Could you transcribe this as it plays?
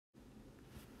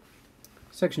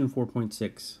Section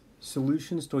 4.6,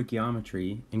 Solution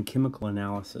Stoichiometry and Chemical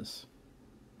Analysis.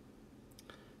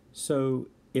 So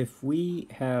if we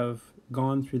have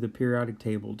gone through the periodic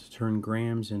table to turn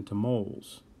grams into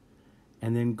moles,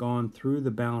 and then gone through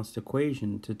the balanced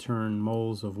equation to turn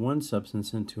moles of one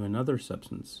substance into another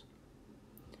substance,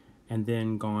 and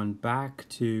then gone back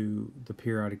to the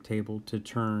periodic table to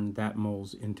turn that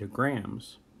moles into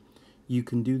grams, you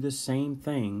can do the same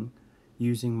thing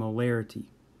using molarity.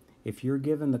 If you're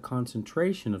given the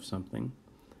concentration of something,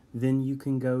 then you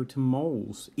can go to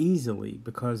moles easily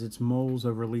because it's moles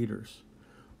over liters.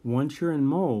 Once you're in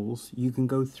moles, you can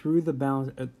go through the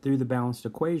balanced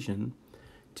equation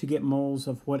to get moles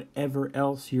of whatever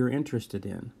else you're interested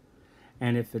in.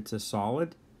 And if it's a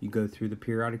solid, you go through the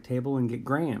periodic table and get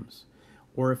grams.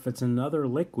 Or if it's another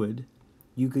liquid,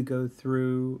 you could go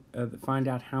through, find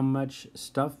out how much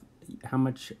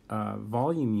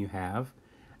volume you have,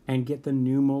 and get the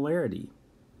new molarity.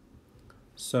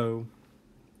 So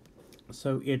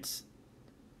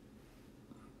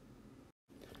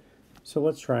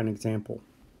let's try an example.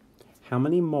 How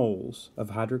many moles of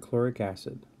hydrochloric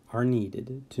acid are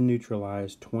needed to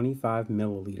neutralize 25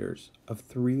 milliliters of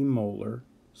 3 molar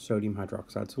sodium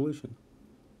hydroxide solution?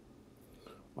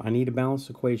 I need a balanced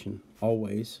equation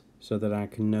always so that I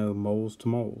can know moles to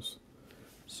moles.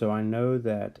 So I know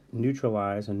that a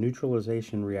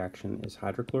neutralization reaction is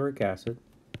hydrochloric acid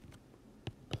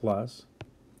plus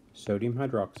sodium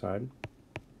hydroxide.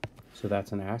 So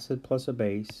that's an acid plus a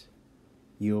base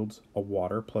yields a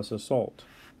water plus a salt.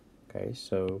 Okay,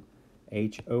 so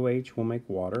HOH will make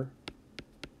water,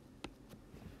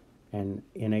 and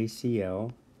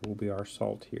NaCl will be our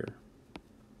salt here.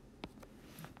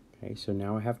 Okay, so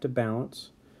now I have to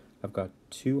balance. I've got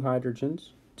two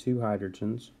hydrogens,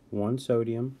 one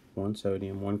sodium, one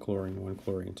chlorine, one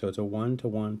chlorine. So it's a 1 to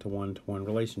 1 to 1 to 1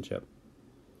 relationship.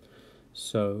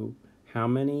 So how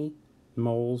many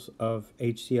moles of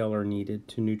HCl are needed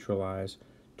to neutralize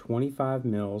 25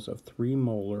 mils of 3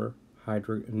 molar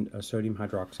sodium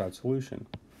hydroxide solution?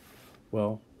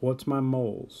 Well, what's my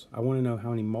moles? I want to know how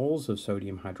many moles of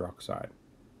sodium hydroxide.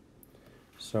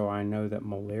 So I know that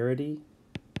molarity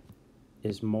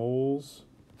is moles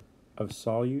of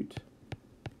solute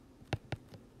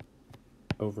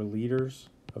over liters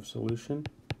of solution.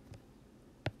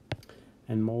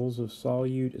 And moles of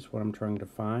solute is what I'm trying to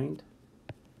find.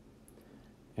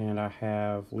 And I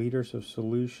have liters of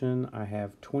solution. I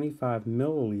have 25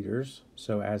 milliliters.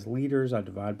 So as liters, I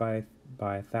divide by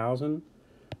 1,000,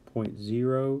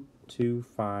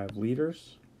 0.025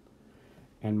 liters.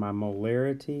 And my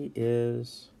molarity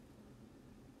is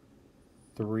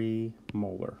 3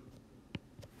 molar.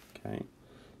 Okay,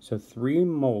 so 3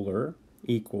 molar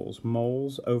equals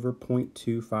moles over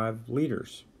 0.25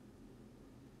 liters.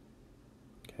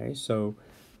 Okay, so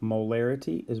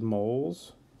molarity is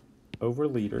moles over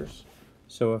liters.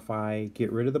 So if I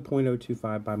get rid of the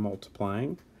 0.025 by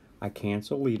multiplying, I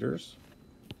cancel liters,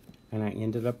 and I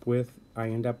end up with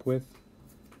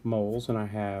moles, and I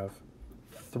have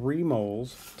 3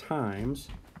 moles times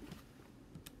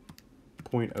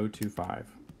 0.025.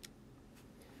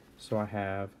 So I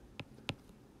have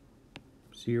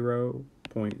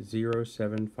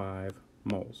 0.075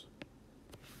 moles.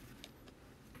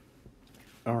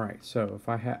 All right, so if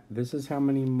I have, this is how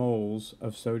many moles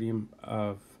of sodium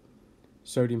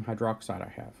hydroxide I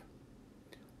have.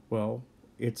 Well,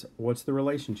 what's the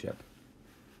relationship?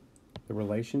 The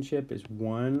relationship is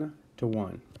 1 to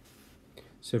 1.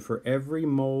 So for every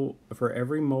mole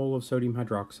of sodium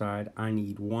hydroxide, I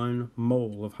need 1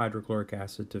 mole of hydrochloric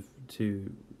acid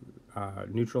to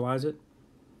neutralize it.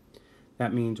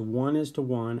 That means 1 is to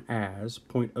 1 as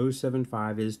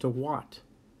 0.075 is to what?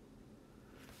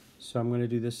 So I'm going to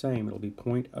do the same. It'll be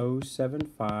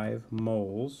 0.075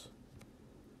 moles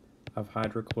of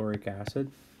hydrochloric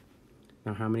acid.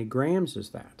 Now how many grams is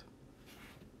that?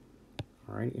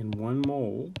 All right, in 1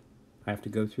 mole, I have to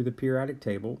go through the periodic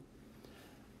table,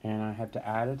 and I have to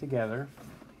add it together.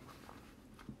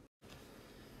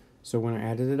 So when I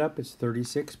added it up, it's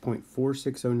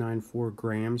 36.46094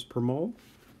 grams per mole.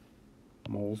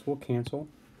 Moles will cancel.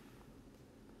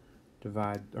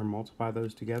 Divide or multiply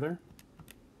those together.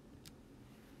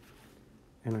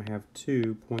 And I have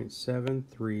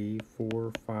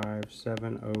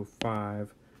 2.734575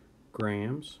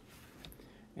 grams.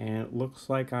 And it looks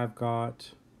like I've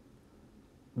got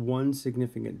 1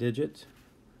 significant digit,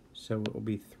 so it will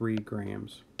be 3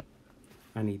 grams.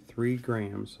 I need 3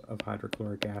 grams of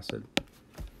hydrochloric acid.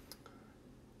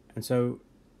 And so,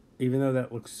 even though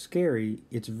that looks scary,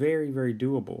 it's very, very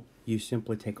doable. You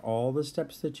simply take all the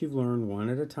steps that you've learned one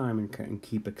at a time and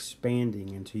keep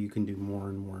expanding until you can do more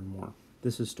and more and more.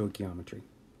 This is stoichiometry.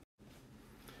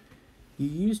 You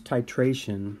use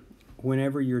titration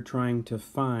whenever you're trying to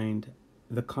find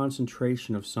the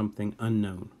concentration of something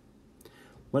unknown.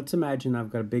 Let's imagine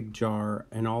I've got a big jar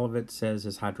and all of it says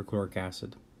is hydrochloric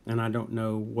acid, and I don't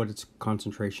know what its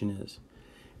concentration is.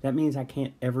 That means I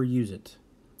can't ever use it.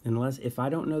 If I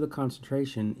don't know the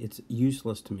concentration, it's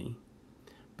useless to me,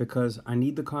 because I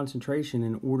need the concentration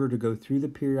in order to go through the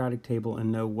periodic table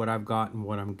and know what I've got and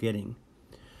what I'm getting.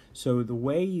 So the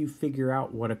way you figure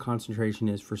out what a concentration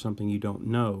is for something you don't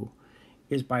know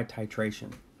is by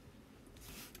titration.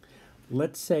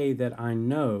 Let's say that I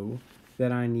know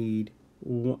that I need,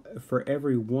 for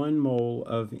every 1 mole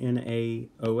of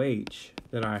NaOH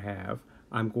that I have,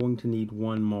 I'm going to need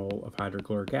 1 mole of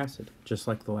hydrochloric acid, just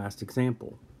like the last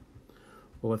example.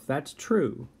 Well, if that's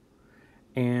true,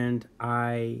 and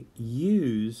I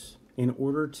use, in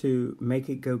order to make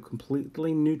it go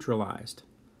completely neutralized,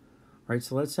 all right,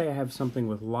 so let's say I have something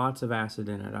with lots of acid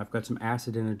in it. I've got some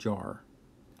acid in a jar,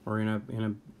 or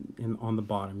on the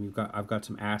bottom. I've got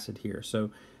some acid here. So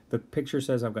the picture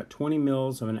says I've got 20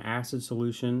 mils of an acid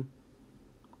solution.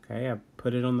 Okay, I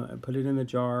put it in the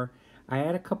jar. I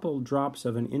add a couple drops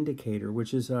of an indicator,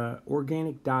 which is an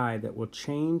organic dye that will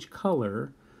change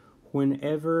color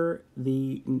whenever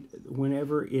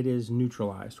it is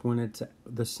neutralized. When it's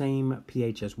the same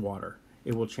pH as water,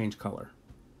 it will change color.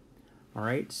 All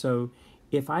right, so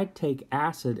if I take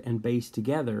acid and base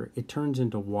together, it turns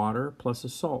into water plus a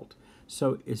salt.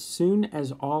 So as soon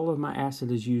as all of my acid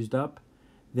is used up,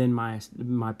 then my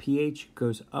pH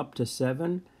goes up to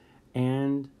 7,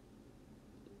 and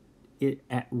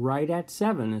right at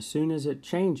 7, as soon as it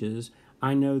changes,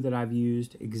 I know that I've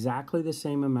used exactly the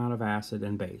same amount of acid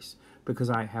and base, because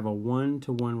I have a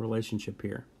 1-to-1 relationship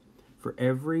here. For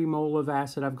every mole of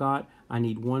acid I've got, I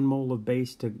need 1 mole of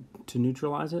base to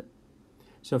neutralize it.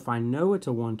 So if I know it's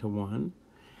a 1-to-1,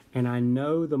 and I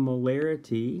know the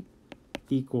molarity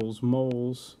equals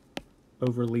moles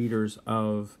over liters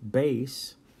of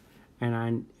base, and I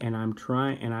don't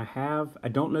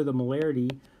know the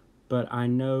molarity, but I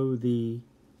know the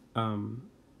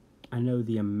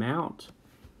amount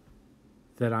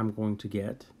that I'm going to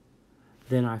get,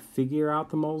 then I figure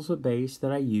out the moles of base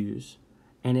that I use,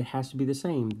 and it has to be the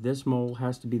same. This mole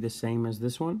has to be the same as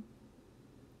this one,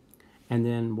 and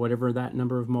then whatever that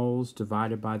number of moles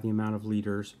divided by the amount of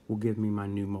liters will give me my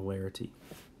new molarity.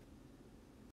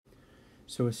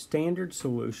 So a standard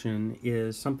solution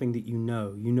is something that you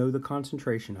know the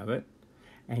concentration of it,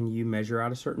 and you measure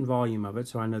out a certain volume of it.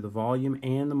 So I know the volume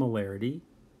and the molarity,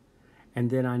 and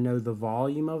then I know the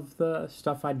volume of the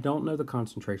stuff I don't know the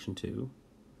concentration to.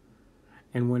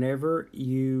 And whenever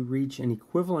you reach an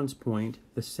equivalence point,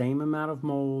 the same amount of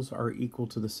moles are equal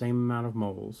to the same amount of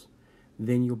moles,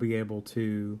 then you'll be able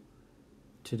to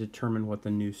determine what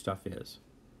the new stuff is.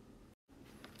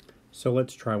 So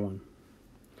let's try one.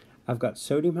 I've got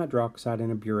sodium hydroxide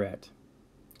in a burette.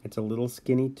 It's a little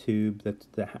skinny tube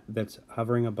that's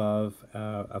hovering above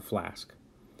a flask.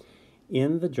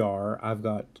 In the jar, I've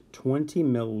got 20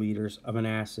 milliliters of an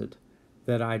acid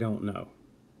that I don't know.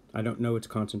 I don't know its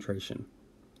concentration,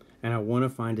 and I want to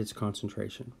find its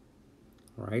concentration.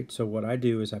 All right, so what I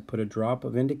do is I put a drop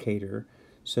of indicator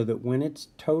so that when it's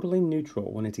totally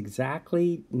neutral, when it's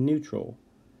exactly neutral,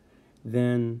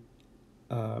 then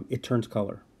it turns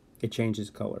color. It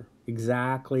changes color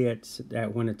exactly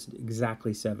when it's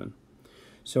exactly 7.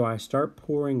 So I start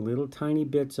pouring little tiny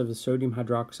bits of the sodium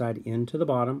hydroxide into the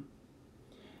bottom,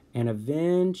 and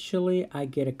eventually I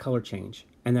get a color change,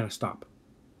 and then I stop.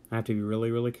 I have to be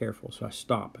really, really careful. So I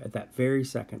stop at that very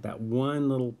second. That one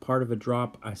little part of a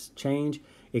drop, I change,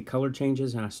 it color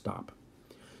changes, and I stop.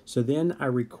 So then I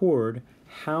record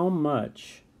how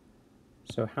much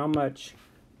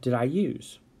did I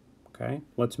use? Okay,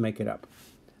 let's make it up.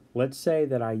 Let's say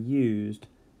that I used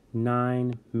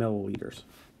 9 milliliters.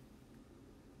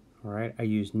 All right, I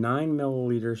used 9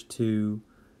 milliliters to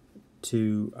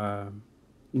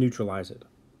neutralize it.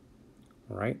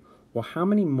 All right, well, how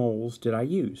many moles did I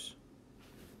use?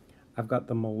 I've got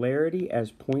the molarity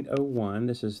as 0.01.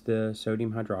 This is the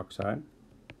sodium hydroxide.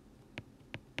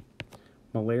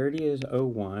 Molarity is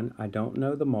 0.01. I don't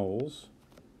know the moles,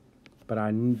 but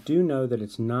I do know that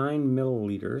it's 9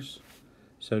 milliliters.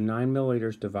 So 9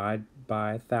 milliliters divided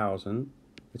by 1,000,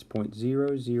 it's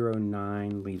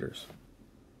 0.009 liters.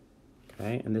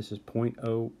 Okay, and this is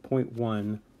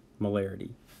 0.1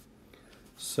 molarity.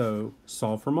 So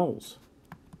solve for moles.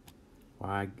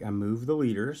 Well, I move the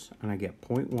liters, and I get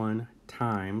 0.1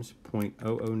 times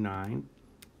 0.009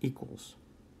 equals.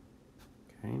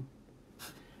 Okay,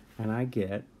 and I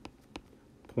get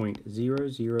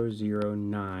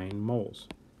 0.0009 moles.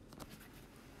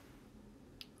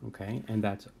 Okay, and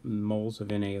that's moles of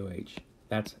NaOH.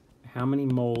 That's how many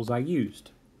moles I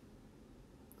used.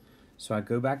 So I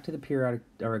go back to the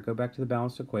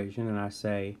balanced equation, and I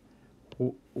say,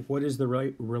 what is the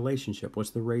relationship?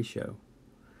 What's the ratio?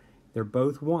 They're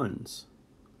both ones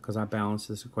because I balanced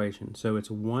this equation. So it's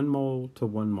 1 mole to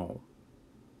 1 mole.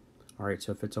 All right,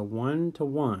 so if it's a 1 to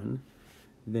 1,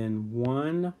 then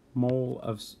 1 mole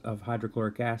of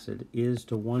hydrochloric acid is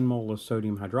to 1 mole of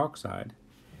sodium hydroxide,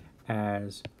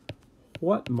 as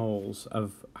what moles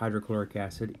of hydrochloric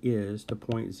acid is to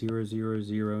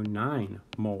 0.0009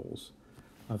 moles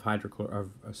of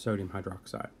sodium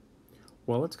hydroxide.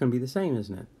 Well, it's going to be the same,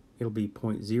 isn't it? It'll be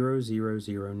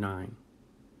 0.0009.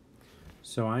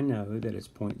 So I know that it's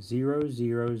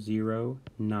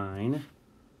 0.0009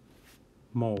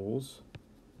 moles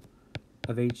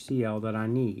of HCl that I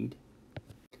need.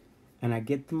 And I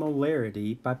get the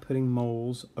molarity by putting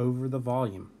moles over the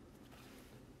volume.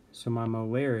 So my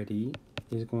molarity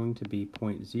is going to be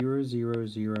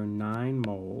 0.0009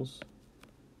 moles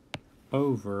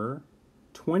over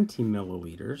 20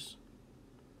 milliliters.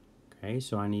 Okay,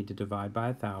 so I need to divide by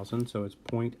 1,000, so it's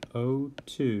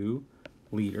 0.02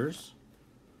 liters.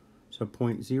 So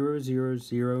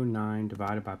 0.0009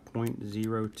 divided by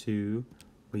 0.02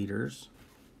 liters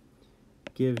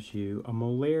gives you a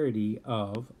molarity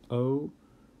of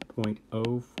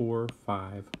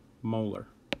 0.045 molar.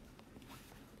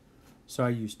 So I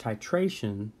use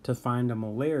titration to find a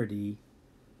molarity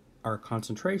or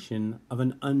concentration of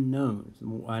an unknown,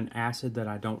 an acid that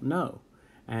I don't know.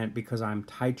 And because I'm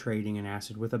titrating an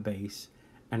acid with a base,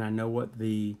 and I know what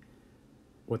the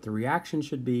reaction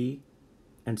should be,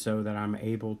 and so that I'm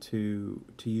able to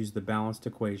use the balanced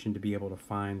equation to be able to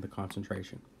find the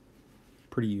concentration.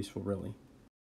 Pretty useful, really.